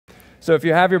So if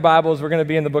you have your Bibles, we're going to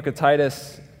be in the book of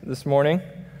Titus this morning.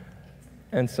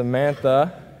 And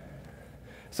Samantha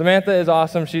is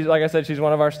awesome. She's, like I said, she's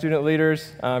one of our student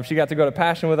leaders. She got to go to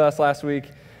Passion with us last week.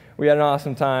 We had an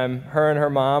awesome time. Her and her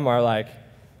mom are like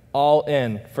all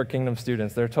in for Kingdom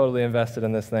students. They're totally invested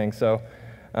in this thing. So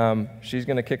she's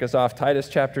going to kick us off. Titus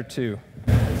chapter 2.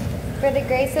 For the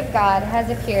grace of God has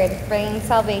appeared, bringing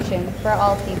salvation for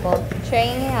all people,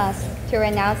 training us to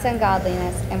renounce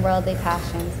ungodliness and worldly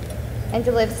passions, and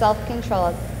to live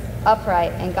self-controlled,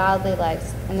 upright, and godly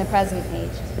lives in the present age,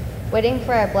 waiting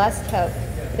for our blessed hope,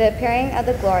 the appearing of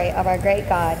the glory of our great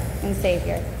God and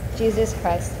Savior, Jesus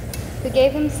Christ, who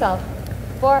gave himself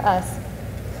for us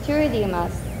to redeem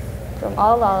us from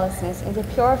all lawlessness and to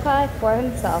purify for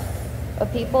himself a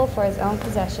people for his own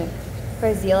possession,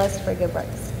 for zealous for good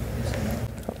works.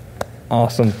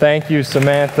 Awesome. Thank you,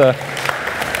 Samantha.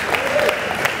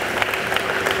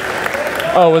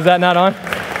 Oh, was that not on?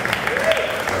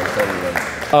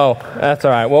 Oh, that's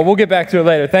all right. Well, we'll get back to it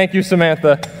later. Thank you,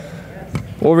 Samantha.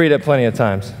 We'll read it plenty of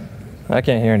times. I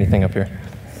can't hear anything up here.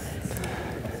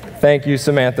 Thank you,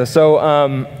 Samantha. So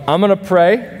I'm going to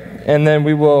pray, and then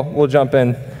we'll jump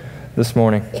in this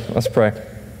morning. Let's pray.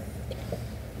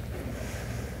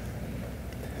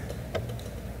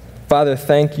 Father,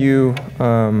 thank you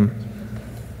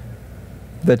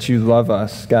that you love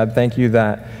us. God, thank you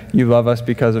that you love us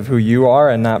because of who you are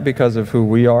and not because of who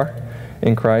we are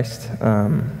in Christ.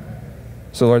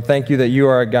 So Lord, thank you that you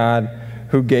are a God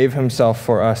who gave himself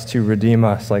for us to redeem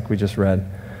us, like we just read.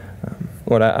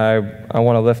 Lord, I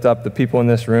want to lift up the people in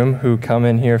this room who come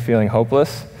in here feeling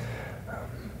hopeless,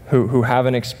 who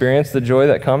haven't experienced the joy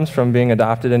that comes from being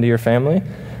adopted into your family.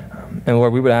 And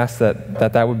Lord, we would ask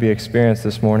that would be experienced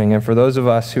this morning. And for those of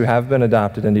us who have been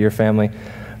adopted into your family,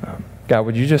 God,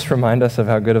 would you just remind us of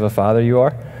how good of a Father you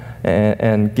are?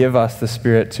 And give us the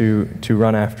Spirit to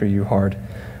run after you hard.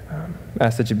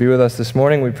 Ask that you be with us this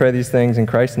morning. We pray these things in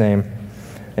Christ's name.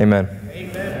 Amen.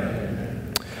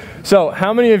 Amen. So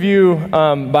how many of you,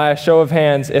 by a show of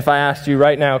hands, if I asked you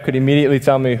right now, could immediately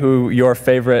tell me who your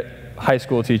favorite high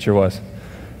school teacher was?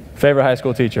 Favorite high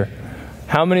school teacher.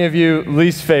 How many of you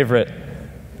least favorite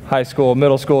high school,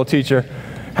 middle school teacher?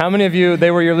 How many of you, they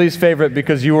were your least favorite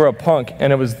because you were a punk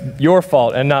and it was your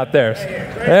fault and not theirs?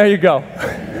 There you go.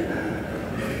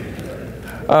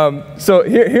 So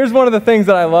here's one of the things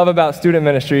that I love about student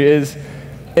ministry is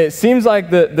it seems like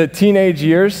the teenage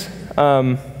years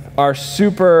are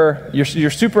super,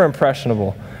 you're super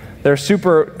impressionable. They're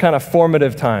super kind of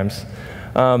formative times.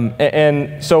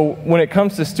 And so when it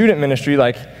comes to student ministry,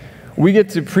 like we get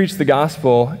to preach the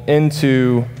gospel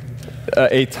into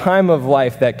a time of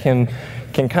life that can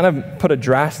kind of put a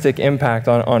drastic impact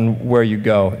on where you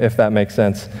go, if that makes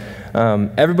sense.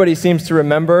 Everybody seems to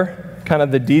remember kind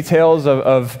of the details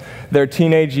of their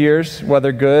teenage years,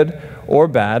 whether good or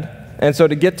bad. And so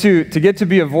to get to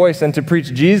be a voice and to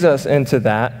preach Jesus into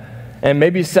that and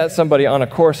maybe set somebody on a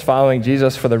course following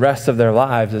Jesus for the rest of their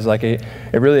lives is like a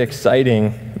really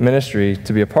exciting ministry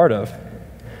to be a part of.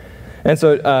 And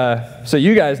so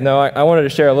you guys know, I wanted to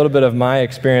share a little bit of my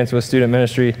experience with student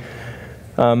ministry.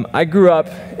 I grew up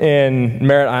in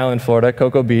Merritt Island, Florida,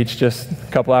 Cocoa Beach, just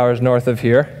a couple hours north of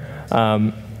here.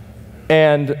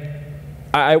 And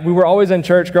we were always in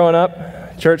church growing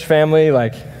up, church family,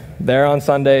 like there on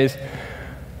Sundays.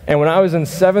 And when I was in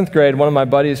 7th grade, one of my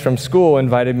buddies from school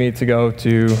invited me to go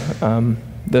to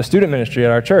the student ministry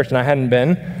at our church, and I hadn't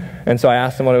been. And so I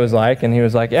asked him what it was like, and he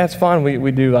was like, yeah, it's fun.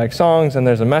 We do like songs, and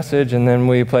there's a message, and then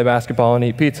we play basketball and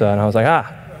eat pizza. And I was like,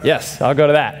 yes, I'll go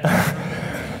to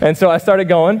that. And so I started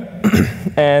going,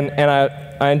 and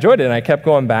I enjoyed it, and I kept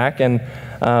going back, and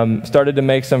started to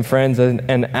make some friends.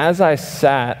 And as I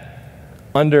sat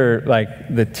under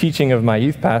like the teaching of my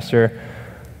youth pastor,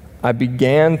 I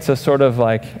began to sort of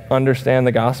like understand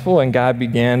the gospel, and God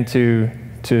began to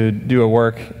do a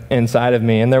work inside of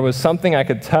me. And there was something I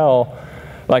could tell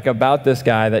like about this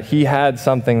guy, that he had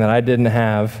something that I didn't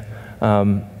have,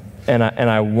 and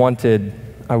I wanted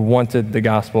the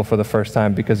gospel for the first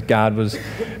time because God was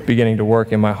beginning to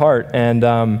work in my heart. And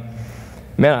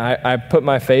man, I put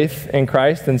my faith in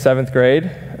Christ in 7th grade,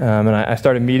 and I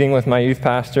started meeting with my youth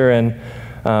pastor,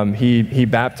 and he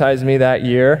baptized me that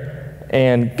year.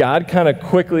 And God kind of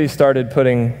quickly started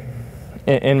putting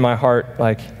in my heart,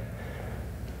 like,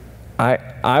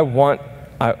 I want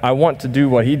to do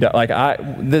what he does. Like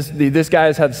this guy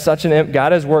has had such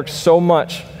God has worked so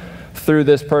much through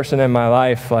this person in my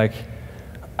life. Like,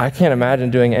 I can't imagine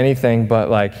doing anything but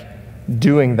like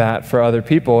doing that for other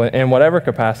people in whatever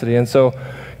capacity. And so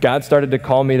God started to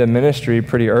call me to ministry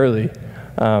pretty early.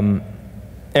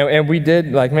 And we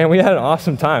did, like, man, we had an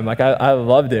awesome time. Like, I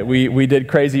loved it. We did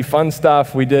crazy fun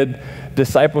stuff. We did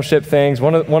discipleship things.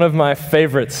 One of my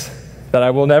favorites that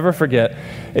I will never forget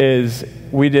is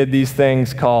we did these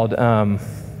things called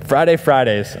Friday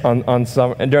Fridays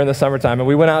during the summertime. And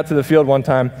we went out to the field one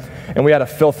time, and we had a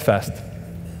filth fest.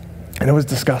 And it was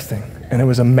disgusting, and it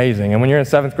was amazing. And when you're in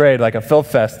 7th grade, like a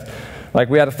filth fest, like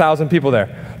we had 1,000 people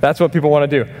there. That's what people want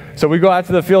to do. So we go out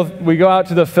to the field, we go out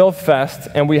to the filth fest,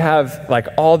 and we have like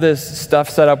all this stuff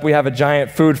set up. We have a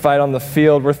giant food fight on the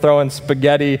field. We're throwing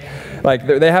spaghetti. Like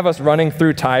they have us running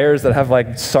through tires that have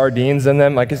like sardines in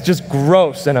them. Like it's just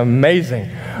gross and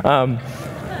amazing. Like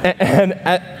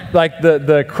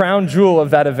the crown jewel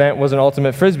of that event was an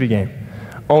ultimate Frisbee game.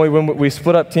 Only when we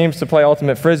split up teams to play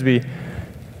ultimate Frisbee,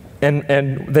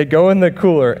 and they go in the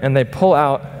cooler and they pull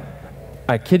out,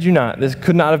 I kid you not, this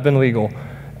could not have been legal,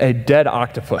 a dead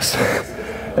octopus.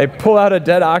 They pull out a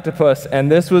dead octopus,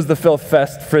 and this was the Filth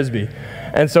Fest Frisbee.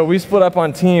 And so we split up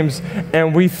on teams,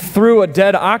 and we threw a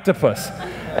dead octopus.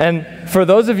 And for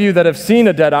those of you that have seen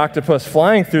a dead octopus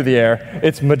flying through the air,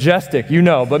 it's majestic, you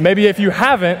know. But maybe if you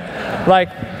haven't, like,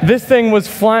 this thing was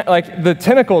flying, like, the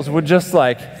tentacles would just,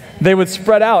 like, they would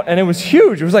spread out, and it was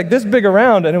huge. It was like this big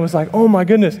around, and it was like, oh my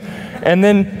goodness. And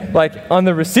then, like, on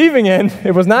the receiving end,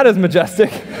 it was not as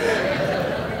majestic.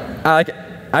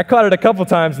 I caught it a couple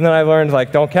times, and then I learned,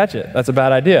 like, don't catch it. That's a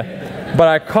bad idea. But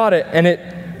I caught it, and it,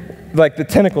 like, the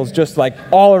tentacles just, like,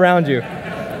 all around you.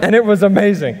 And it was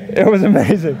amazing. It was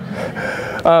amazing.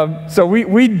 So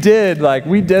we did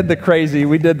the crazy,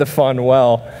 we did the fun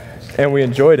well, and we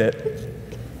enjoyed it.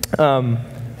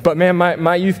 But man,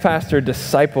 my youth pastor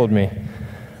discipled me.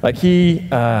 Like he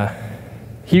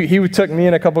took me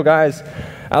and a couple guys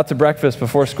out to breakfast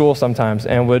before school sometimes,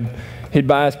 and he'd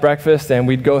buy us breakfast, and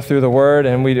we'd go through the Word,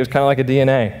 and it was kind of like a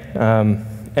DNA.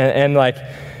 And like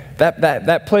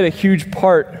that played a huge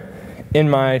part in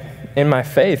my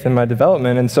faith, in my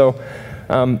development. And so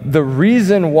the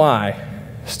reason why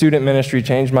student ministry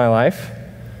changed my life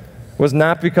was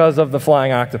not because of the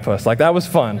flying octopus. Like, that was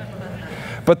fun.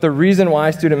 But the reason why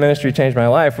student ministry changed my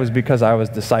life was because I was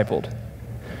discipled.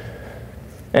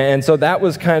 And so that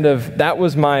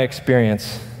was my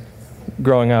experience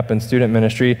growing up in student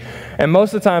ministry. And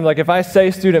most of the time, like, if I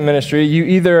say student ministry, you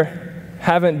either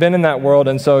haven't been in that world,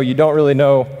 and so you don't really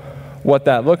know what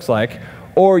that looks like,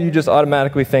 or you just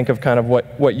automatically think of kind of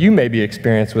what you maybe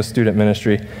experienced with student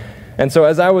ministry. And so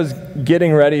as I was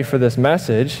getting ready for this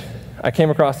message, I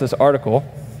came across this article,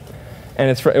 and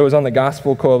it was on the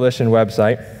Gospel Coalition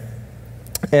website,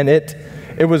 and it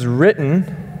was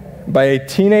written by a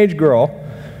teenage girl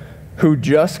who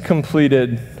just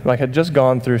completed, like, had just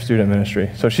gone through student ministry.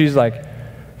 So she's like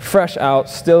fresh out,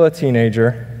 still a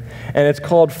teenager, and it's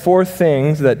called 4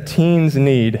 Things That Teens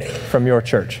Need from Your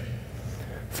Church.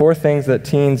 4 things that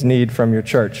teens need from your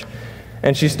church.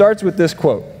 And she starts with this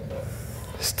quote: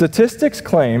 "Statistics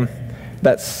claim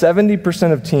that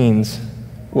 70% of teens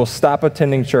will stop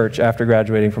attending church after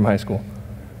graduating from high school."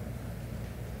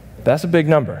 That's a big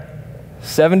number.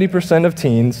 70% of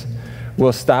teens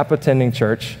will stop attending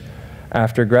church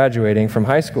after graduating from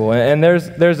high school. And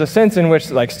there's a sense in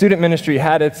which, like, student ministry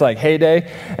had its, like,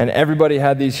 heyday, and everybody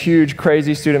had these huge,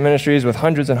 crazy student ministries with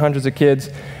hundreds and hundreds of kids.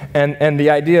 And the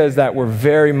idea is that we're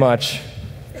very much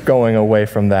going away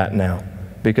from that now,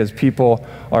 because people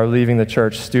are leaving the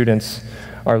church, students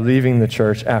are leaving the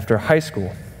church after high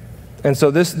school. And so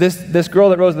this girl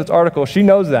that wrote this article, she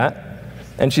knows that,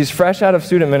 and she's fresh out of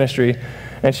student ministry,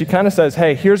 and she kind of says,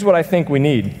 hey, here's what I think we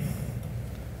need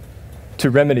to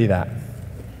remedy that.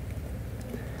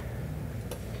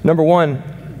 Number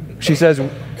 1, she says,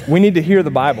 we need to hear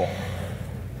the Bible.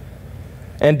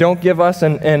 And don't give us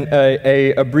an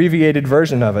abbreviated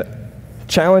version of it.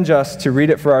 Challenge us to read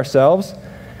it for ourselves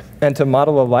and to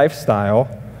model a lifestyle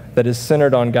that is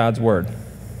centered on God's Word.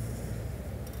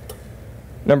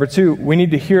 Number 2, we need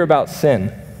to hear about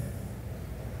sin.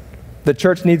 The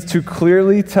church needs to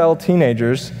clearly tell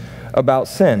teenagers about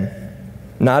sin,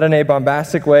 not in a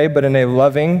bombastic way, but in a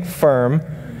loving, firm,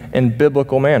 and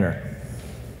biblical manner.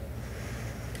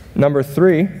 Number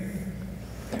 3,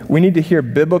 we need to hear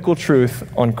biblical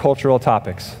truth on cultural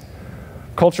topics.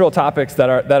 Cultural topics that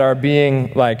are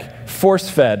being, like,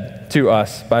 force-fed to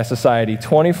us by society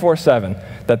 24/7,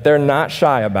 that they're not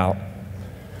shy about.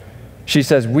 She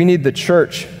says we need the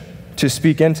church to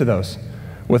speak into those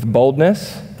with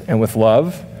boldness and with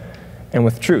love and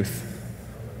with truth.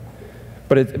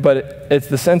 But it's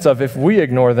the sense of, if we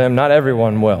ignore them, not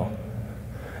everyone will.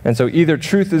 And so either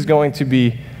truth is going to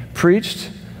be preached,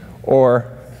 or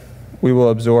we will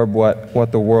absorb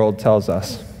what the world tells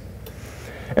us.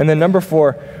 And then number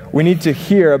 4, we need to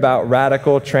hear about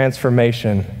radical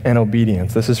transformation and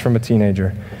obedience. This is from a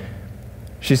teenager.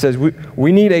 She says,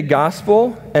 we need a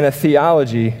gospel and a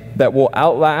theology that will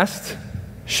outlast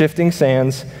shifting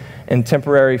sands and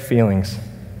temporary feelings.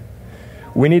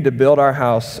 We need to build our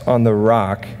house on the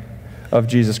rock of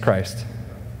Jesus Christ.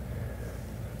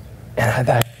 And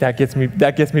that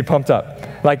gets me pumped up.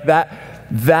 Like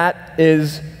that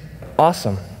is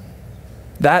awesome.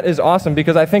 That is awesome,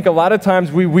 because I think a lot of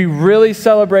times we really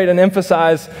celebrate and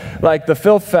emphasize like the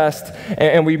filth fest,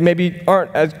 and we maybe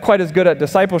aren't quite as good at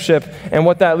discipleship, and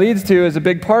what that leads to is a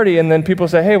big party, and then people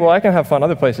say, hey, well, I can have fun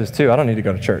other places too. I don't need to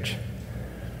go to church.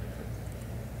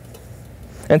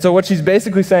 And so what she's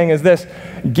basically saying is this: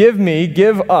 give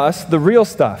us the real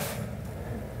stuff.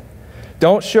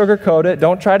 Don't sugarcoat it.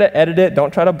 Don't try to edit it.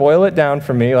 Don't try to boil it down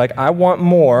for me. Like, I want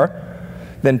more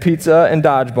than pizza and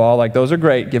dodgeball. Like, those are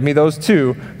great. Give me those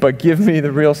too, but give me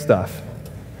the real stuff.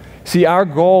 See, our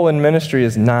goal in ministry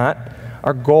is not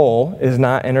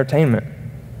entertainment.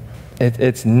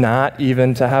 It's not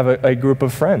even to have a group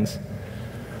of friends.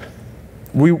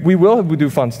 We will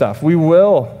do fun stuff. We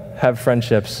will have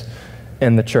friendships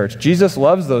in the church. Jesus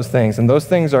loves those things, and those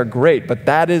things are great, but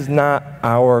that is not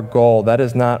our goal. That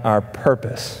is not our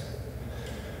purpose.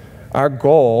 Our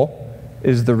goal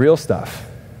is the real stuff.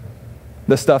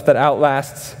 The stuff that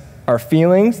outlasts our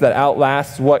feelings, that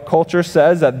outlasts what culture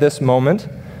says at this moment,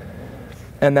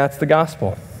 and that's the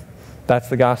gospel. That's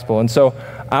the gospel. And so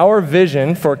our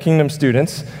vision for Kingdom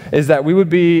students is that we would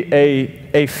be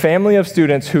a family of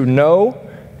students who know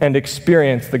and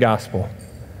experience the gospel.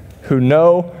 Who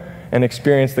know and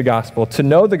experience the gospel. To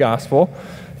know the gospel,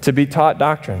 to be taught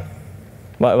doctrine.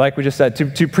 Like we just said,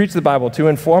 to preach the Bible, to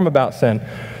inform about sin,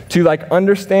 to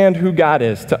understand who God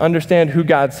is, to understand who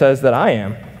God says that I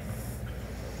am,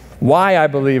 why I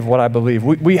believe what I believe.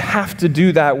 We have to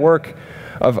do that work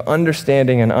of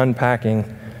understanding and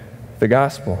unpacking the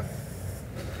gospel.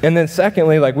 And then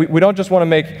secondly, we don't just want to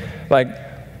make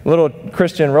little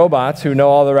Christian robots who know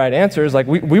all the right answers.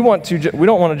 We don't want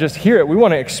to just hear it. We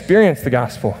want to experience the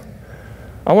gospel.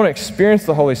 I want to experience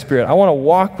the Holy Spirit. I want to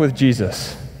walk with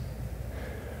Jesus.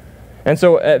 And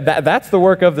so that's the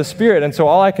work of the Spirit. And so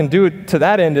all I can do to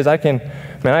that end is I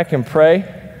can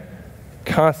pray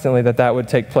constantly that would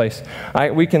take place.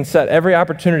 We can set every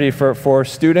opportunity for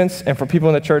students and for people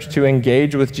in the church to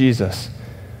engage with Jesus.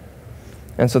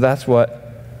 And so that's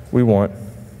what we want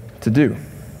to do.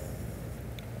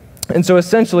 And so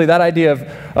essentially that idea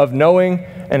of knowing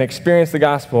and experience the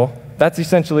gospel, that's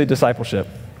essentially discipleship,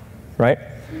 right?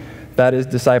 That is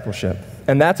discipleship.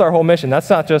 And that's our whole mission. That's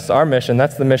not just our mission,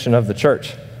 that's the mission of the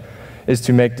church, is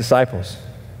to make disciples.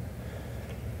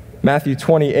 Matthew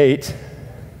 28,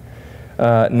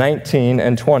 19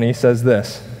 and 20 says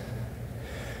this: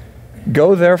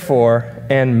 "Go therefore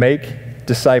and make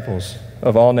disciples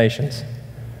of all nations,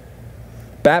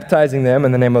 baptizing them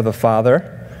in the name of the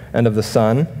Father and of the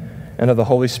Son and of the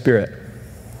Holy Spirit,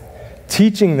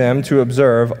 teaching them to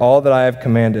observe all that I have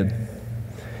commanded.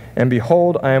 And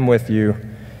behold, I am with you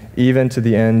even to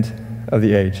the end of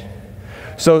the age."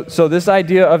 So this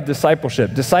idea of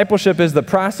discipleship is the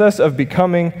process of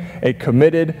becoming a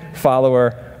committed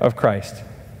follower of Christ.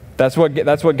 That's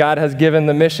what God has given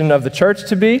the mission of the church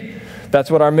to be.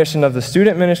 That's what our mission of the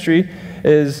student ministry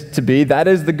is to be. That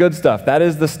is the good stuff. That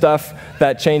is the stuff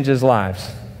that changes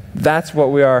lives. That's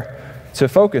what we are to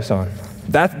focus on.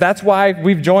 That's why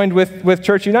we've joined with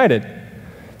Church United.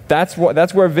 That's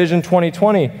where Vision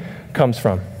 2020 comes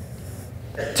from.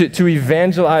 To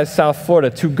evangelize South Florida,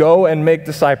 to go and make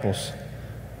disciples.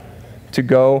 To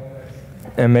go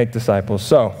and make disciples.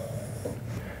 So,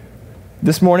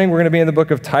 this morning we're going to be in the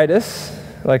book of Titus,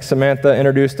 like Samantha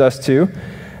introduced us to.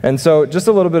 And so, just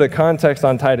a little bit of context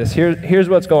on Titus. Here's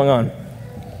what's going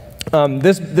on.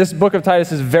 This book of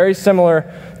Titus is very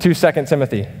similar to 2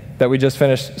 Timothy that we just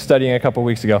finished studying a couple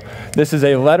weeks ago. This is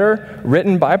a letter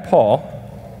written by Paul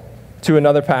to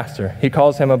another pastor. He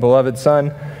calls him a beloved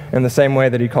son in the same way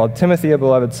that he called Timothy a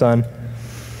beloved son.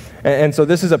 And so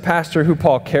this is a pastor who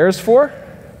Paul cares for.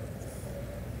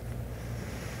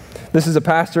 This is a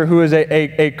pastor who is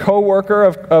a co-worker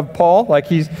of Paul. Like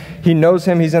he knows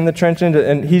him, he's in the trenches,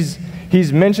 and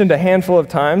he's mentioned a handful of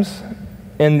times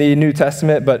in the New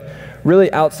Testament, but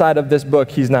really outside of this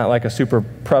book, he's not like a super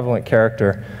prevalent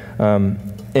character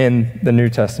in the New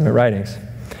Testament writings.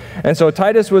 And so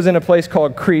Titus was in a place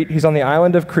called Crete. He's on the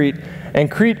island of Crete,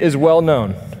 and Crete is well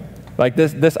known. Like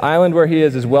this island where he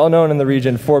is well known in the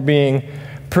region for being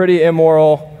pretty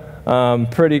immoral,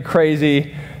 pretty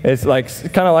crazy. It's like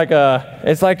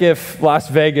it's like if Las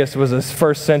Vegas was a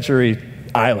first century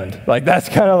island. Like that's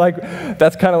kind of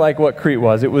like what Crete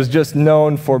was. It was just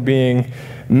known for being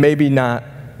maybe not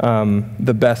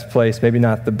the best place, maybe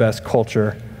not the best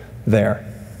culture there.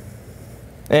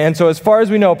 And so as far as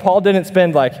we know, Paul didn't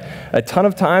spend like a ton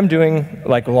of time doing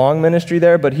like long ministry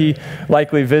there, but he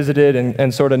likely visited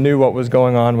and sort of knew what was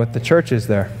going on with the churches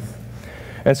there.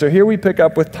 And so here we pick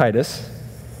up with Titus,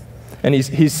 and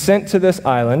he's sent to this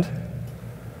island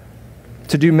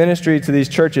to do ministry to these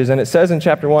churches. And it says in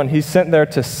chapter 1, he's sent there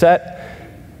to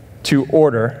set to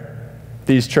order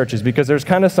these churches, because there's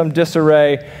kind of some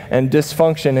disarray and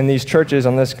dysfunction in these churches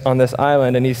on this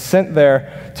island, and he's sent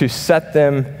there to set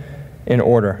them in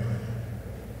order.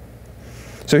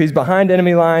 So he's behind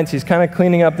enemy lines, he's kind of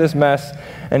cleaning up this mess,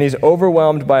 and he's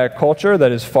overwhelmed by a culture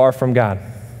that is far from God.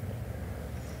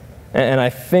 And I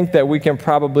think that we can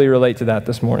probably relate to that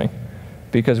this morning,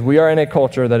 because we are in a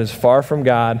culture that is far from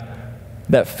God,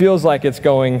 that feels like it's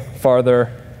going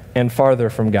farther and farther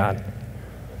from God.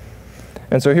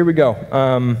 And so here we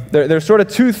go. There's sort of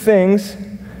two things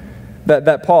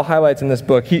that Paul highlights in this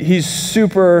book. He's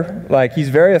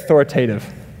very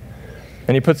authoritative.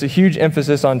 And he puts a huge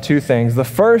emphasis on two things. The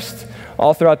first,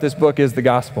 all throughout this book, is the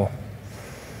gospel.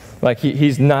 Like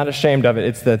he's not ashamed of it.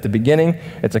 It's at the beginning,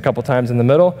 it's a couple times in the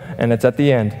middle, and it's at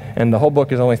the end. And the whole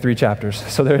book is only 3 chapters.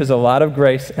 So there is a lot of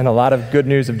grace and a lot of good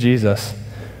news of Jesus.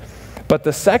 But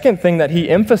the second thing that he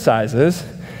emphasizes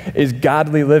is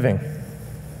godly living.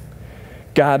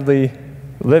 Godly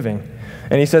living.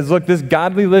 And he says, look, this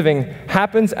godly living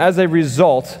happens as a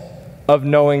result of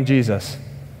knowing Jesus.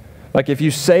 Like if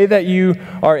you say that you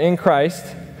are in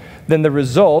Christ, then the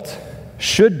result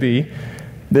should be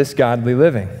this godly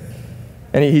living.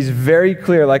 And he's very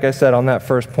clear, like I said, on that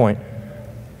first point.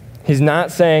 He's not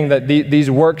saying that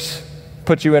these works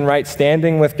put you in right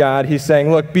standing with God. He's saying,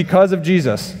 look, because of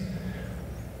Jesus,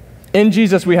 in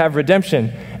Jesus we have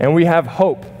redemption and we have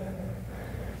hope.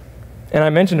 And I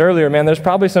mentioned earlier, man, there's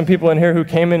probably some people in here who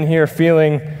came in here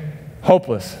feeling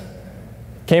hopeless.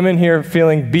 Came in here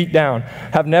feeling beat down,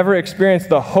 have never experienced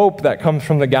the hope that comes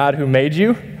from the God who made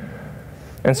you.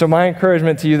 And so my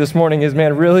encouragement to you this morning is,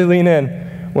 man, really lean in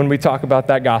when we talk about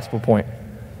that gospel point.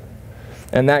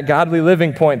 And that godly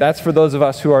living point, that's for those of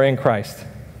us who are in Christ.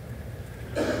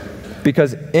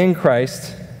 Because in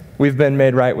Christ, we've been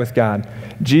made right with God.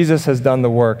 Jesus has done the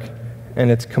work, and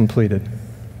it's completed.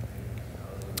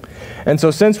 And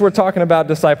so since we're talking about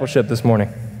discipleship this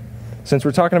morning, since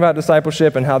we're talking about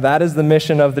discipleship and how that is the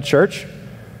mission of the church,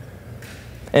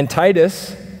 and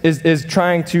Titus is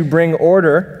trying to bring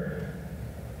order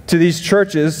to these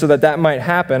churches so that might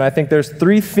happen, I think there's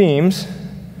 3 themes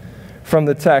from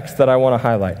the text that I want to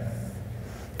highlight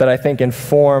that I think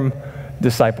inform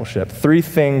discipleship. 3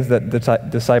 things that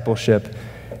discipleship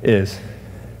is.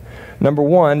 Number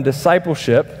 1,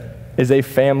 discipleship is a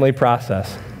family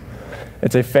process.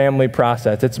 It's a family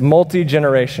process. It's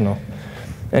multi-generational.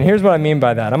 And here's what I mean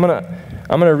by that. I'm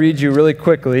gonna read you really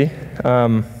quickly.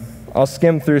 I'll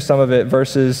skim through some of it,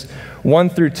 verses 1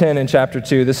 through 10 in chapter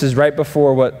 2. This is right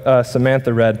before what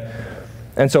Samantha read.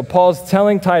 And so Paul's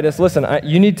telling Titus, listen,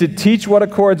 you need to teach what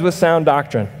accords with sound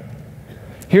doctrine.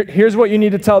 Here's what you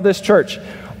need to tell this church.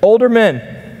 Older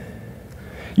men,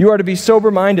 you are to be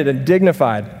sober-minded and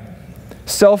dignified,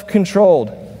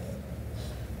 self-controlled,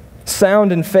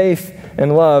 sound in faith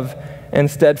and love and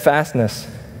steadfastness.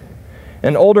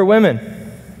 And older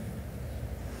women,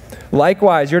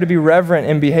 likewise, you're to be reverent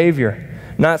in behavior,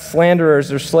 not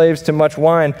slanderers or slaves to much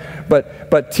wine,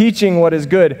 but teaching what is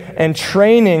good and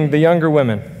training the younger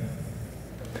women.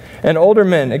 And older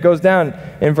men, it goes down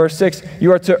in verse 6,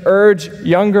 you are to urge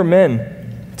younger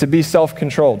men to be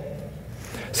self-controlled.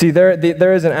 See,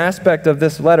 there is an aspect of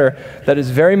this letter that is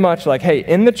very much like, hey,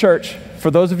 in the church,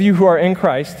 for those of you who are in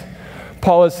Christ,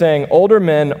 Paul is saying, older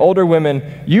men, older women,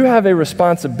 you have a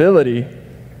responsibility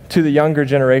to the younger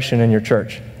generation in your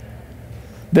church.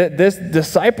 This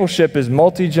discipleship is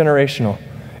multi-generational.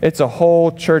 It's a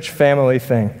whole church family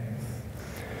thing.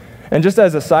 And just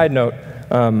as a side note,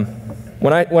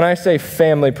 when I say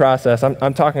family process,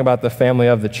 I'm talking about the family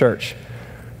of the church.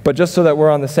 But just so that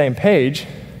we're on the same page,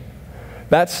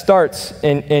 that starts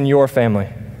in your family.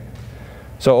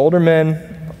 So older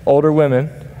men, older women,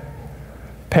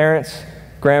 parents,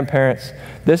 grandparents,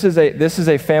 this is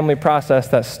a family process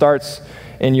that starts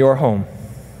in your home.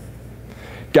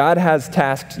 God has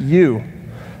tasked you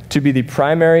to be the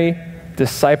primary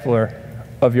discipler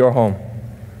of your home.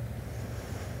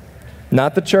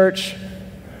 Not the church,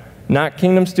 not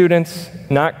kingdom students,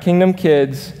 not kingdom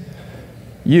kids.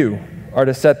 You are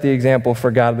to set the example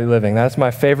for godly living. That's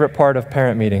my favorite part of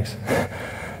parent meetings.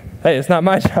 Hey, it's not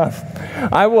my job.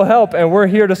 I will help, and we're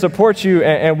here to support you,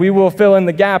 and we will fill in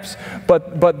the gaps.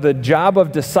 But the job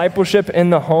of discipleship in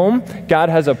the home, God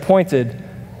has appointed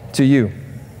to you.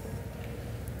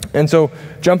 And so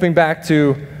jumping back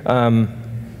to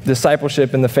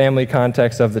discipleship in the family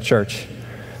context of the church.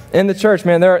 In the church,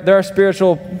 man, there are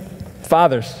spiritual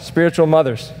fathers, spiritual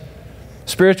mothers,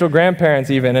 spiritual grandparents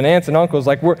even, and aunts and uncles.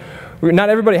 Like not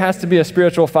everybody has to be a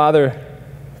spiritual father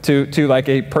to like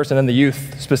a person in the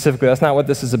youth specifically. That's not what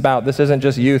this is about. This isn't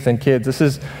just youth and kids.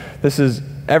 This is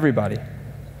everybody.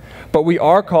 But we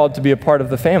are called to be a part of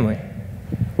the family.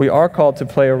 We are called to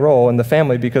play a role in the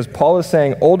family because Paul is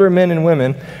saying older men and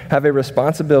women have a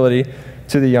responsibility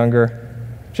to the younger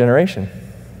generation.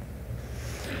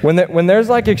 When there's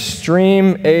like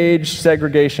extreme age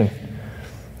segregation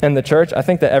in the church, I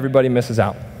think that everybody misses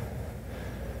out.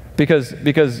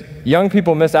 Because young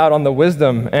people miss out on the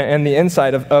wisdom and the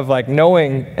insight of like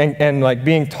knowing and like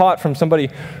being taught from somebody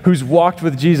who's walked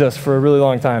with Jesus for a really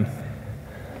long time,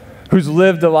 who's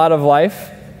lived a lot of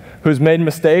life, who's made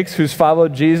mistakes, who's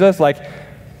followed Jesus. Like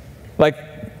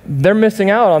they're missing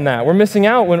out on that. We're missing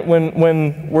out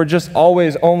when we're just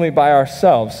always only by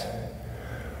ourselves.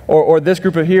 Or this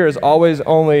group of here is always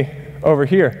only over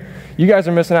here. You guys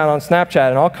are missing out on Snapchat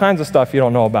and all kinds of stuff you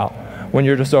don't know about when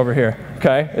you're just over here,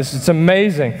 okay? It's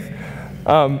amazing.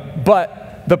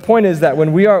 But the point is that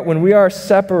when we are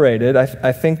separated,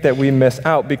 I think that we miss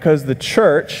out because the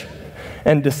church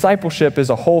and discipleship is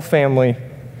a whole family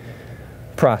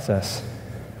process.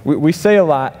 We say a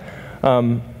lot,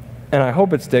 and I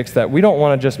hope it sticks, that we don't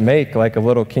want to just make like a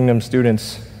little Kingdom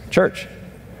Students church.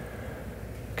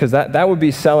 Because that would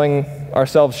be selling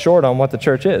ourselves short on what the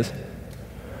church is.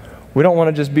 We don't want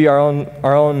to just be our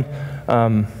own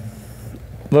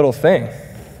little thing.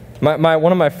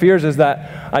 One of my fears is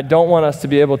that I don't want us to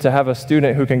be able to have a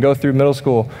student who can go through middle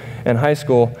school and high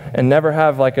school and never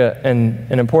have like an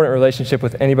important relationship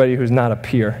with anybody who's not a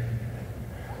peer.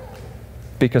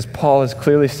 Because Paul is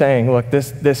clearly saying, look,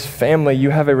 this family, you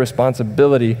have a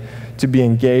responsibility to be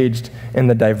engaged in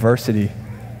the diversity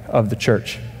of the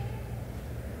church.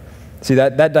 See,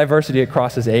 that diversity, it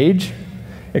crosses age,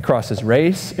 it crosses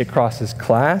race, it crosses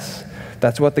class.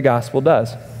 That's what the gospel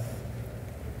does.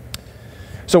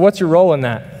 So what's your role in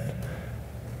that?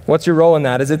 What's your role in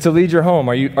that? Is it to lead your home?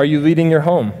 Are you leading your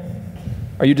home?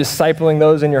 Are you discipling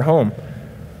those in your home?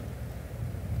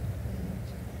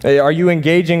 Are you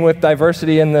engaging with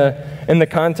diversity in the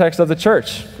context of the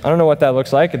church? I don't know what that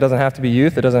looks like. It doesn't have to be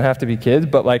youth. It doesn't have to be kids.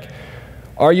 But like,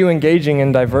 are you engaging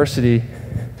in diversity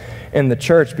in the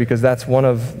church? Because that's one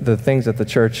of the things that the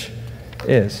church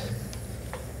is.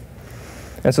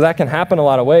 And so that can happen a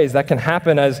lot of ways. That can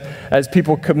happen as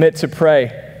people commit to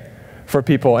pray for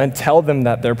people and tell them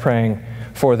that they're praying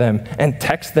for them and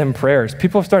text them prayers.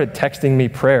 People have started texting me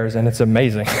prayers, and it's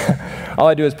amazing. All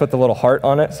I do is put the little heart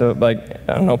on it, so like,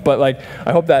 I don't know, but like,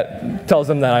 I hope that tells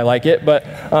them that I like it, but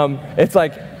it's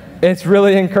like, it's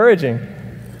really encouraging.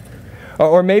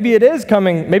 Or maybe it is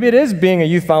being a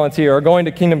youth volunteer or going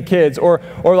to Kingdom Kids or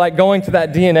like going to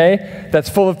that DNA that's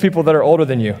full of people that are older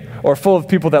than you or full of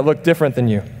people that look different than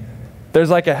you. There's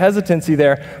like a hesitancy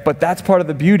there, but that's part of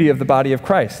the beauty of the body of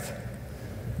Christ.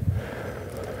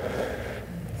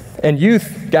 And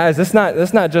youth, guys, that's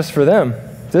not just for them.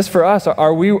 This for us.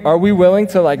 Are we willing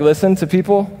to like listen to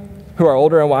people who are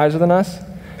older and wiser than us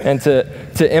and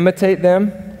to imitate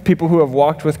them, people who have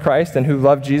walked with Christ and who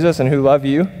love Jesus and who love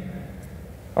you?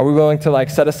 Are we willing to like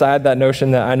set aside that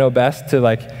notion that I know best to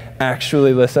like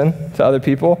actually listen to other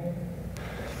people?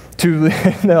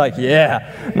 They're like,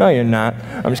 yeah. No, you're not.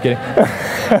 I'm just kidding.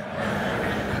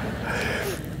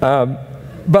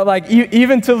 But like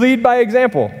even to lead by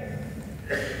example.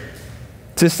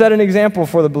 To set an example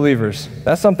for the believers.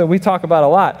 That's something we talk about a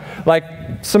lot. Like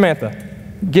Samantha,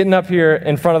 getting up here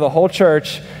in front of the whole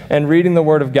church and reading the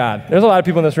Word of God. There's a lot of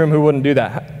people in this room who wouldn't do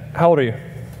that. How old are you?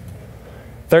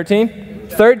 13?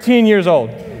 13 years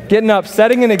old. Getting up,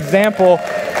 setting an example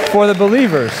for the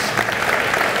believers.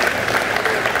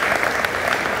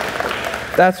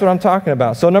 That's what I'm talking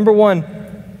about. So number one,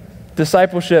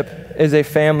 discipleship is a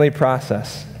family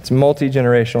process. It's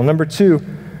multi-generational. Number two,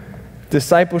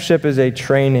 discipleship is a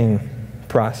training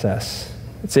process.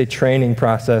 It's a training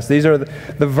process. These are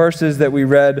the verses that we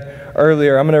read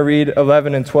earlier. I'm going to read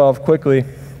 11 and 12 quickly.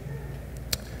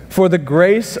 For the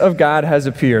grace of God has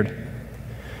appeared,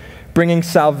 bringing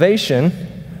salvation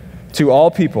to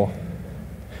all people.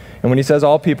 And when he says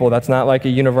all people, that's not like a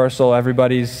universal,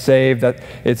 everybody's saved. That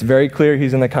it's very clear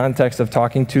he's in the context of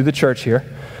talking to the church here.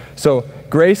 So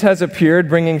grace has appeared,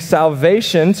 bringing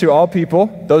salvation to all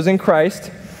people, those in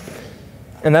Christ.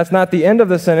 And that's not the end of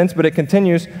the sentence, but it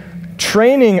continues,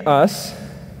 training us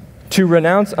to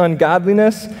renounce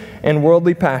ungodliness and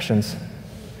worldly passions,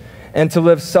 and to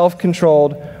live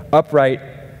self-controlled, upright,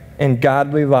 and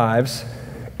godly lives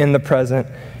in the present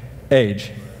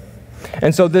age.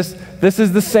 And so this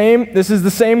is the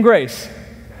same grace.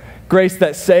 Grace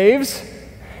that saves,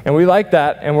 and we like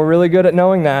that, and we're really good at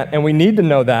knowing that, and we need to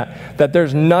know that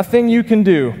there's nothing you can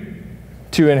do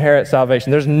to inherit salvation.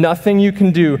 There's nothing you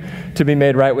can do to be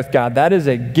made right with God. That is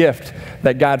a gift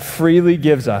that God freely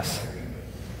gives us.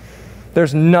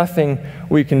 There's nothing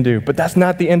we can do. But that's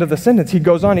not the end of the sentence. He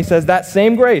goes on, he says, that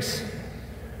same grace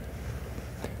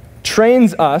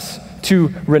trains us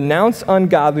to renounce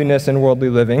ungodliness and worldly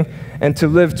living and to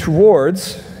live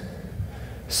towards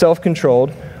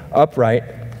self-controlled, upright,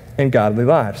 and godly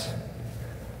lives.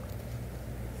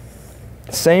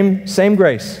 Same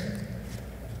grace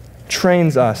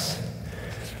trains us.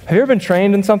 Have you ever been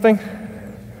trained in something?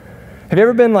 Have you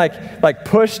ever been like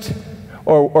pushed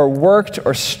or worked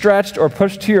or stretched or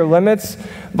pushed to your limits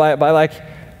by like,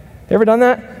 you ever done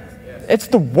that? Yes. It's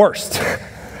the worst.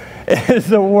 It is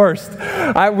the worst.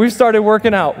 We've started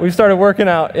working out.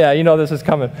 Yeah, you know this is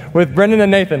coming. With Brendan and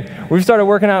Nathan, we've started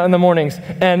working out in the mornings.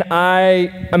 And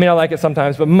I like it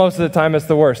sometimes, but most of the time it's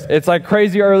the worst. It's like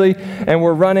crazy early, and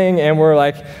we're running, and we're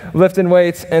like lifting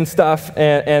weights and stuff.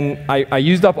 And I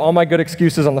used up all my good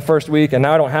excuses on the first week, and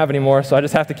now I don't have any more, so I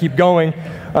just have to keep going.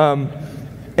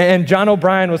 And John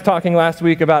O'Brien was talking last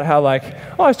week about how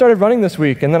I started running this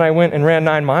week, and then I went and ran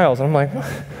 9 miles. And I'm like,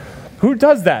 who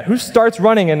does that? Who starts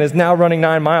running and is now running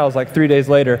 9 miles like 3 days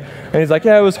later? And he's like,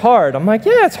 yeah, it was hard. I'm like,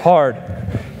 yeah, it's hard.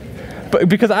 But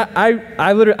because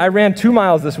I ran 2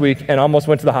 miles this week and almost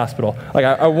went to the hospital. Like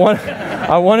I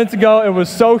wanted to go. It was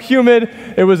so humid.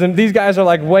 These guys are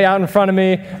like way out in front of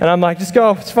me, and I'm like, just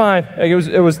go. It's fine. Like, it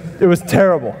was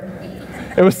terrible.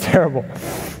 It was terrible.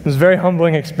 It was a very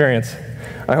humbling experience.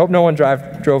 I hope no one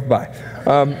drove by.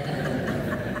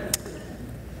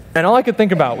 And all I could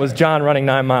think about was John running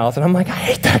 9 miles, and I'm like, I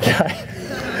hate that guy.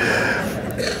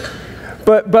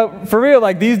 But for real,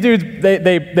 like these dudes,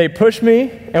 they push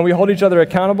me, and we hold each other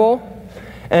accountable,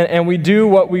 and we do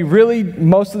what we really,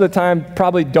 most of the time,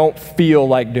 probably don't feel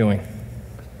like doing.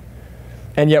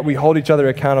 And yet we hold each other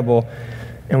accountable,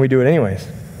 and we do it anyways.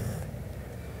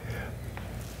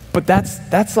 But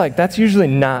that's usually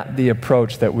not the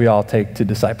approach that we all take to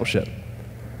discipleship.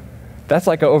 That's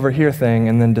like an over here thing,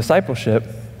 and then discipleship,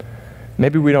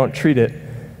 maybe we don't treat it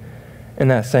in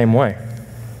that same way.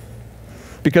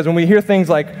 Because when we hear things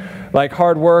like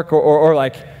hard work or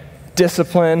like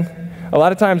discipline, a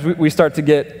lot of times we start to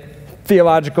get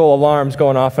theological alarms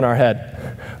going off in our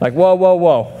head. Like, whoa, whoa,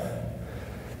 whoa.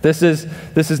 This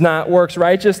is not works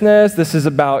righteousness. This is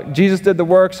about Jesus did the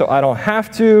work, so I don't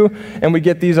have to. And we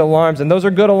get these alarms, and those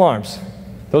are good alarms.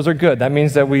 Those are good. That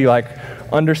means that we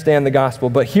understand the gospel.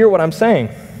 But hear what I'm saying.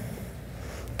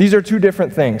 These are two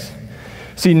different things.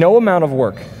 See, no amount of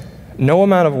work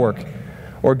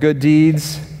or good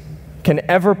deeds can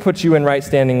ever put you in right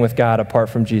standing with God apart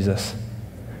from Jesus.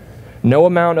 No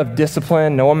amount of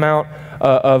discipline, no amount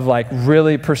of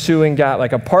really pursuing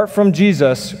God. Apart from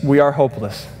Jesus, we are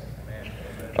hopeless.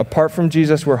 Apart from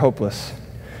Jesus, we're hopeless.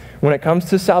 When it comes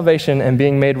to salvation and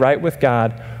being made right with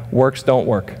God, works don't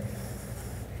work.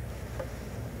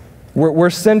 We're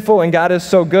sinful, and God is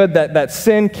so good that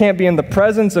sin can't be in the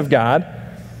presence of God.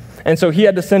 And so he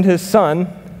had to send his son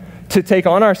to take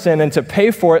on our sin and to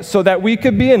pay for it so that we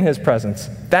could be in his presence.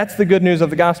 That's the good news of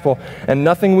the gospel, and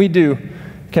nothing we do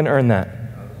can earn that.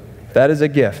 That is a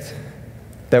gift,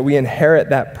 that we inherit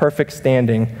that perfect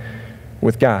standing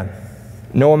with God.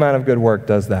 No amount of good work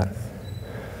does that.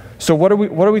 So what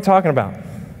are we talking about?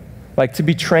 To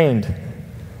be trained,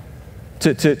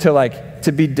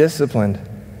 to be disciplined.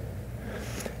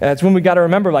 And that's when we got to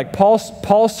remember,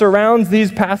 Paul surrounds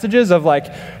these passages of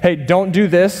hey, don't do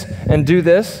this and do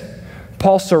this.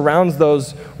 Paul surrounds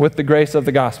those with the grace of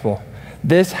the gospel.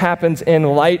 This happens in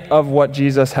light of what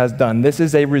Jesus has done. This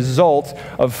is a result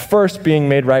of first being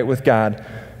made right with God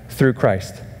through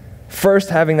Christ. First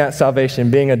having that salvation,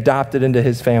 being adopted into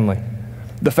his family.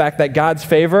 The fact that God's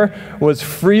favor was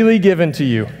freely given to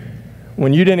you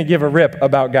when you didn't give a rip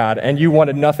about God and you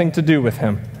wanted nothing to do with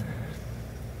him.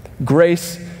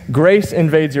 Grace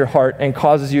invades your heart and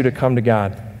causes you to come to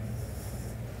God.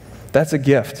 That's a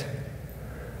gift.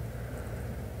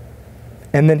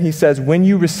 And then he says, when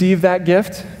you receive that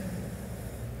gift,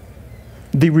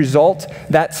 the result,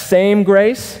 that same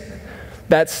grace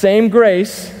that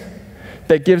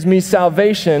gives me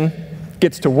salvation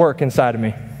gets to work inside of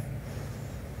me.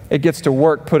 It gets to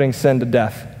work putting sin to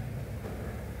death.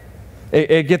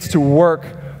 It gets to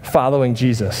work following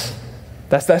Jesus.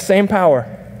 That's that same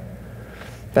power.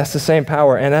 That's the same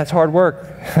power, and that's hard work.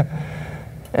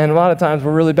 And a lot of times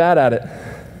we're really bad at it.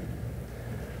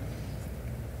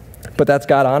 But that's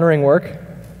God-honoring work.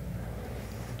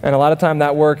 And a lot of time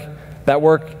that work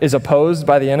is opposed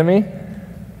by the enemy.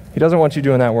 He doesn't want you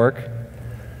doing that work.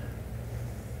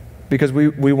 Because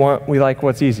we like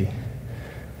what's easy.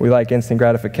 We like instant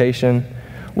gratification.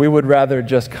 We would rather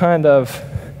we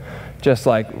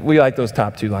like those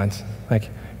top two lines. Like,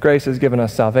 grace has given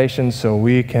us salvation so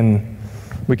we can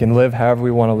live however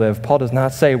we want to live. Paul does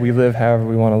not say we live however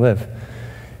we want to live.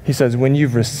 He says when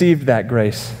you've received that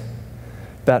grace,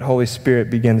 that Holy Spirit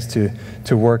begins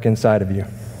to work inside of you.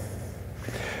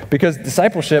 Because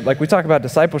discipleship, like we talk about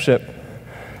discipleship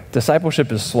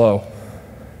is slow.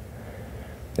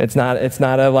 It's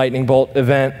not a lightning bolt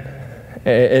event.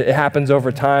 It happens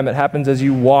over time. It happens as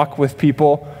you walk with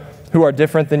people who are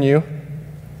different than you.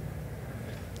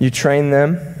 You train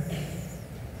them.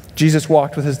 Jesus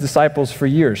walked with his disciples for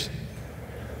years.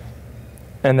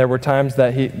 And there were times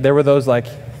that there were those like,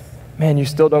 man, you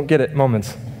still don't get it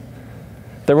moments.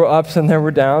 There were ups and there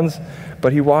were downs,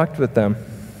 but he walked with them.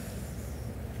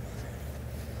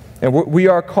 And we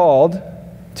are called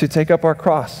to take up our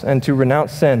cross and to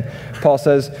renounce sin. Paul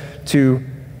says to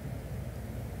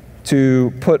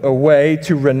put away,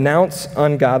 to renounce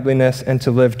ungodliness, and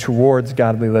to live towards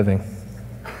godly living.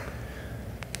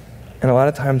 And a lot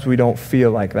of times we don't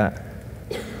feel like that.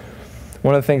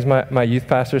 One of the things my youth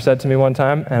pastor said to me one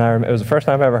time, and it was the first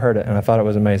time I ever heard it, and I thought it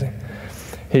was amazing.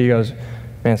 He goes,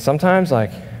 man, sometimes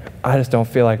like I just don't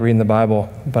feel like reading the Bible,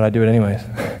 but I do it anyways.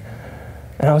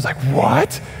 And I was like,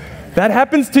 what? That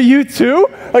happens to you too?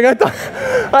 Like I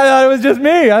thought it was just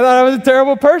me. I thought I was a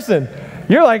terrible person.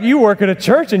 You're like, you work at a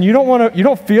church and you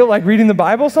don't feel like reading the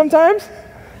Bible sometimes?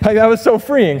 Like that was so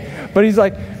freeing. But he's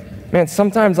like, man,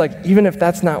 sometimes like even if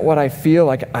that's not what I feel,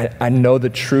 like I know the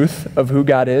truth of who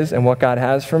God is and what God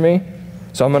has for me,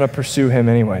 so I'm going to pursue him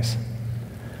anyways.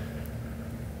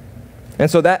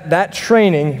 And so that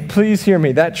training, please hear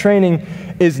me, that training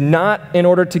is not in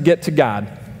order to get to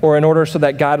God or in order so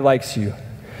that God likes you.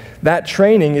 That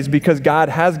training is because God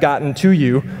has gotten to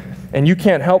you and you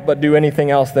can't help but do anything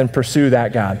else than pursue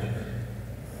that God.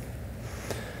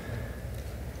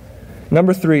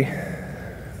 Number 3,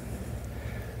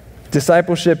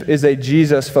 discipleship is a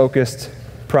Jesus-focused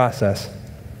process.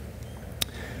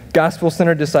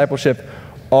 Gospel-centered discipleship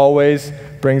always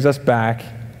brings us back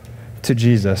to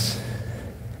Jesus.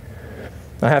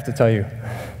 I have to tell you,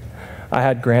 I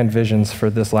had grand visions for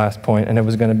this last point, and it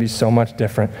was going to be so much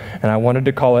different. And I wanted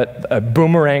to call it a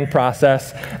boomerang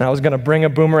process, and I was going to bring a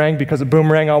boomerang because a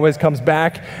boomerang always comes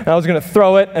back, and I was going to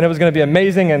throw it, and it was going to be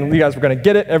amazing, and you guys were going to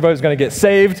get it. Everybody was going to get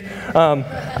saved.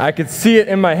 I could see it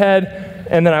in my head,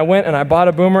 and then I went and I bought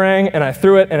a boomerang, and I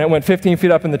threw it, and it went 15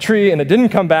 feet up in the tree, and it didn't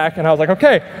come back, and I was like,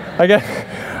 okay,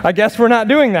 I guess we're not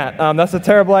doing that. That's a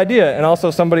terrible idea. And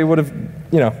also somebody would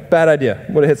have, bad idea,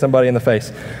 would have hit somebody in the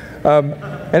face.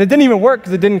 And it didn't even work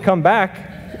because it didn't come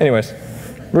back. Anyways,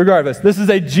 regardless, this is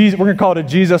we're going to call it a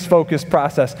Jesus-focused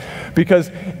process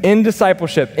because in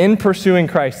discipleship, in pursuing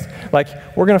Christ, like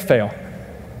we're going to fail.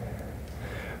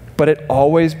 But it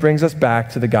always brings us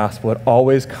back to the gospel. It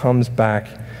always comes back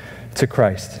to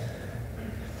Christ.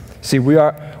 See, we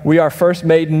are first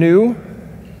made new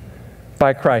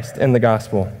by Christ in the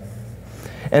gospel.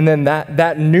 And then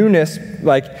that newness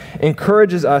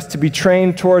encourages us to be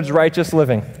trained towards righteous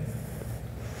living.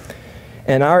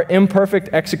 And our imperfect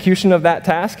execution of that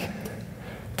task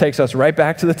takes us right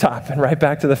back to the top and right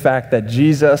back to the fact that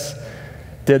Jesus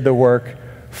did the work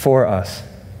for us.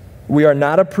 We are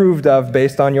not approved of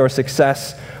based on your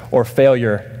success or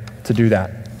failure to do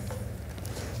that.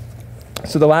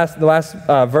 So the last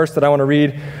verse that I want to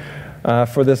read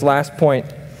for this last point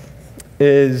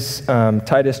is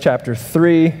Titus chapter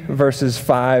 3, verses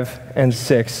 5 and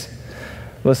 6.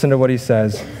 Listen to what he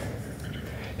says.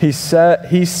 He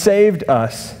saved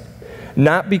us,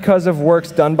 not because of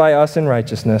works done by us in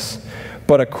righteousness,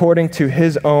 but according to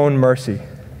his own mercy,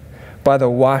 by the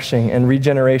washing and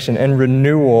regeneration and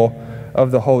renewal of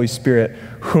the Holy Spirit,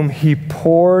 whom he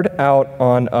poured out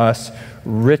on us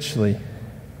richly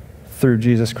through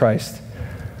Jesus Christ,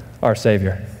 our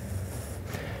Savior.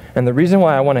 And the reason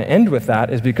why I want to end with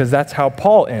that is because that's how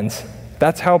Paul ends.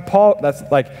 That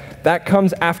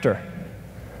comes after.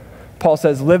 Paul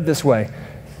says, live this way.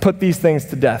 Put these things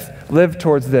to death. Live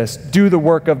towards this. Do the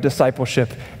work of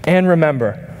discipleship. And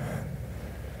remember,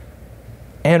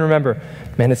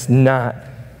 man, it's not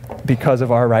because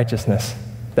of our righteousness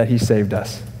that he saved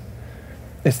us.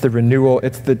 It's the renewal.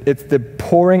 It's the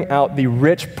pouring out, the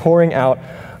rich pouring out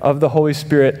of the Holy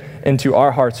Spirit into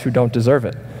our hearts who don't deserve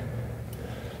it.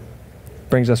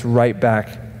 Brings us right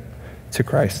back to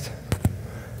Christ.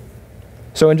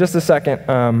 So in just a second,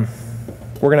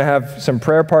 we're going to have some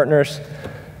prayer partners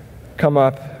come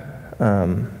up.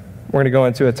 We're going to go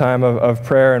into a time of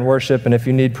prayer and worship, and if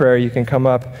you need prayer, you can come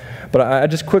up. But I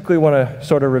just quickly want to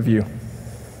sort of review.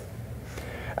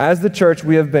 As the church,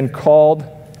 we have been called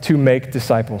to make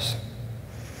disciples.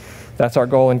 That's our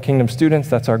goal in Kingdom Students.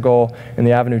 That's our goal in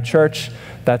the Avenue Church.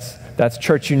 That's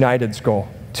Church United's goal,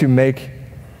 to make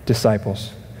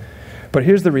disciples. But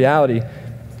here's the reality.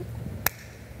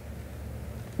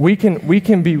 We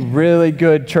can be really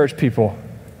good church people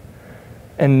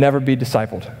and never be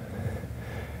discipled.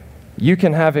 You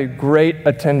can have a great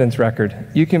attendance record.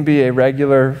 You can be a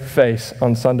regular face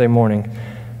on Sunday morning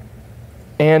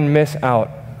and miss out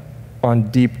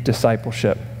on deep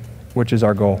discipleship, which is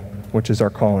our goal, which is our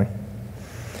calling.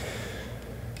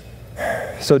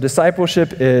 So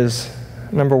discipleship is,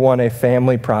 number one, a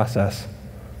family process.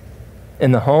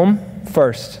 In the home,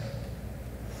 first,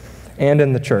 and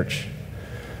in the church.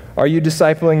 Are you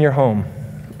discipling your home?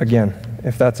 Again,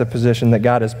 if that's a position that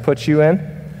God has put you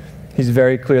in, He's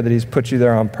very clear that He's put you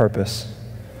there on purpose.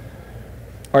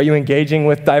 Are you engaging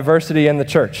with diversity in the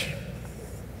church?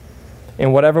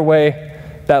 In whatever way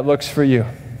that looks for you.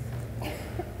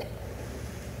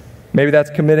 Maybe that's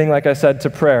committing, like I said, to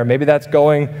prayer. Maybe that's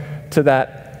going to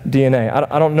that DNA.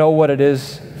 I don't know what it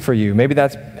is for you. Maybe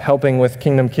that's helping with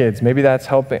Kingdom Kids. Maybe that's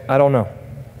helping, I don't know.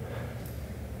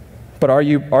 But are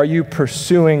you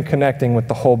pursuing connecting with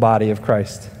the whole body of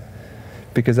Christ?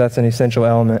 Because that's an essential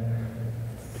element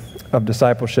of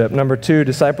discipleship. Number two,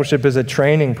 discipleship is a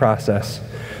training process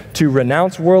to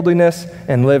renounce worldliness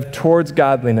and live towards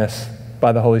godliness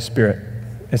by the Holy Spirit.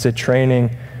 It's a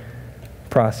training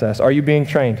process. Are you being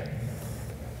trained?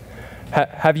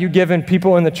 Have you given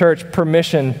people in the church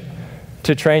permission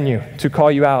to train you, to call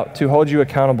you out, to hold you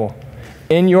accountable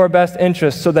in your best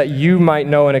interest so that you might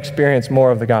know and experience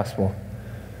more of the gospel?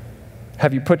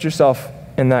 Have you put yourself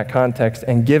in that context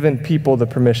and given people the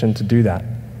permission to do that?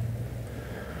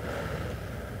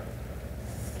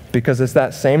 Because it's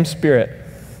that same spirit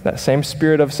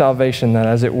of salvation that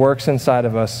as it works inside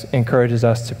of us encourages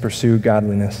us to pursue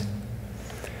godliness.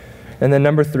 And then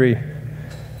number three,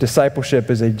 discipleship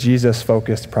is a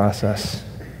Jesus-focused process.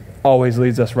 Always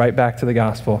leads us right back to the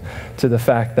gospel, to the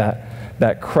fact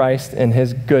that Christ in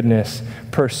His goodness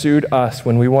pursued us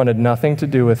when we wanted nothing to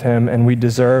do with Him and we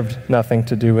deserved nothing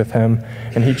to do with Him.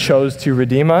 And He chose to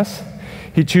redeem us.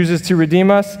 He chooses to redeem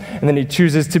us, and then He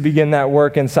chooses to begin that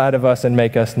work inside of us and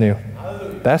make us new.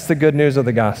 That's the good news of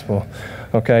the gospel.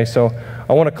 Okay, so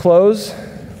I want to close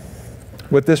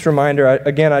with this reminder.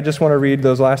 I just want to read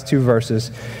those last two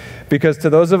verses, because to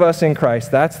those of us in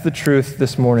Christ, that's the truth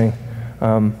this morning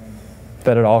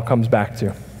that it all comes back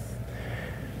to.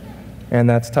 And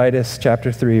that's Titus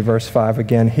chapter 3, verse 5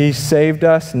 again. He saved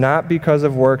us not because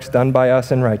of works done by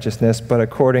us in righteousness, but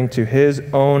according to His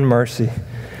own mercy,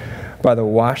 by the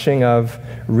washing of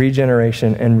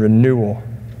regeneration and renewal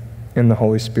in the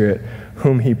Holy Spirit,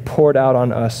 whom He poured out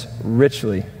on us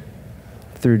richly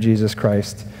through Jesus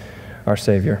Christ, our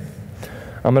Savior.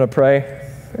 I'm going to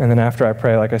pray, and then after I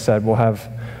pray, like I said, we'll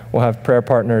have prayer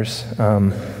partners,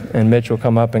 and Mitch will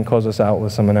come up and close us out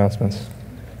with some announcements.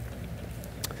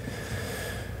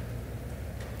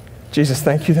 Jesus,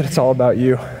 thank You that it's all about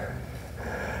You.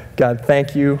 God,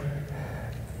 thank You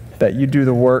that You do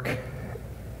the work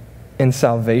in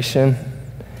salvation,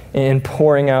 in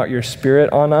pouring out Your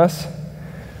Spirit on us.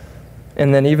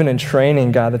 And then even in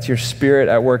training, God, it's Your Spirit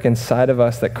at work inside of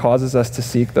us that causes us to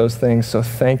seek those things. So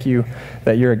thank You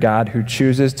that You're a God who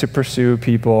chooses to pursue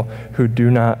people who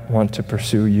do not want to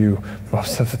pursue You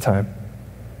most of the time.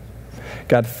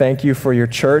 God, thank You for Your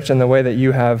church and the way that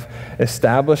You have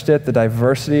established it, the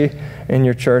diversity in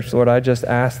Your church. Lord, I just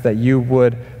ask that You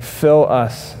would fill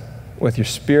us with Your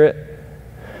Spirit,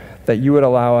 that You would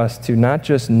allow us to not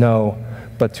just know,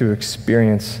 but to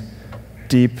experience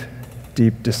deep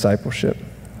discipleship.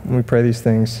 And we pray these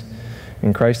things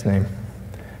in Christ's name.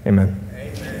 Amen.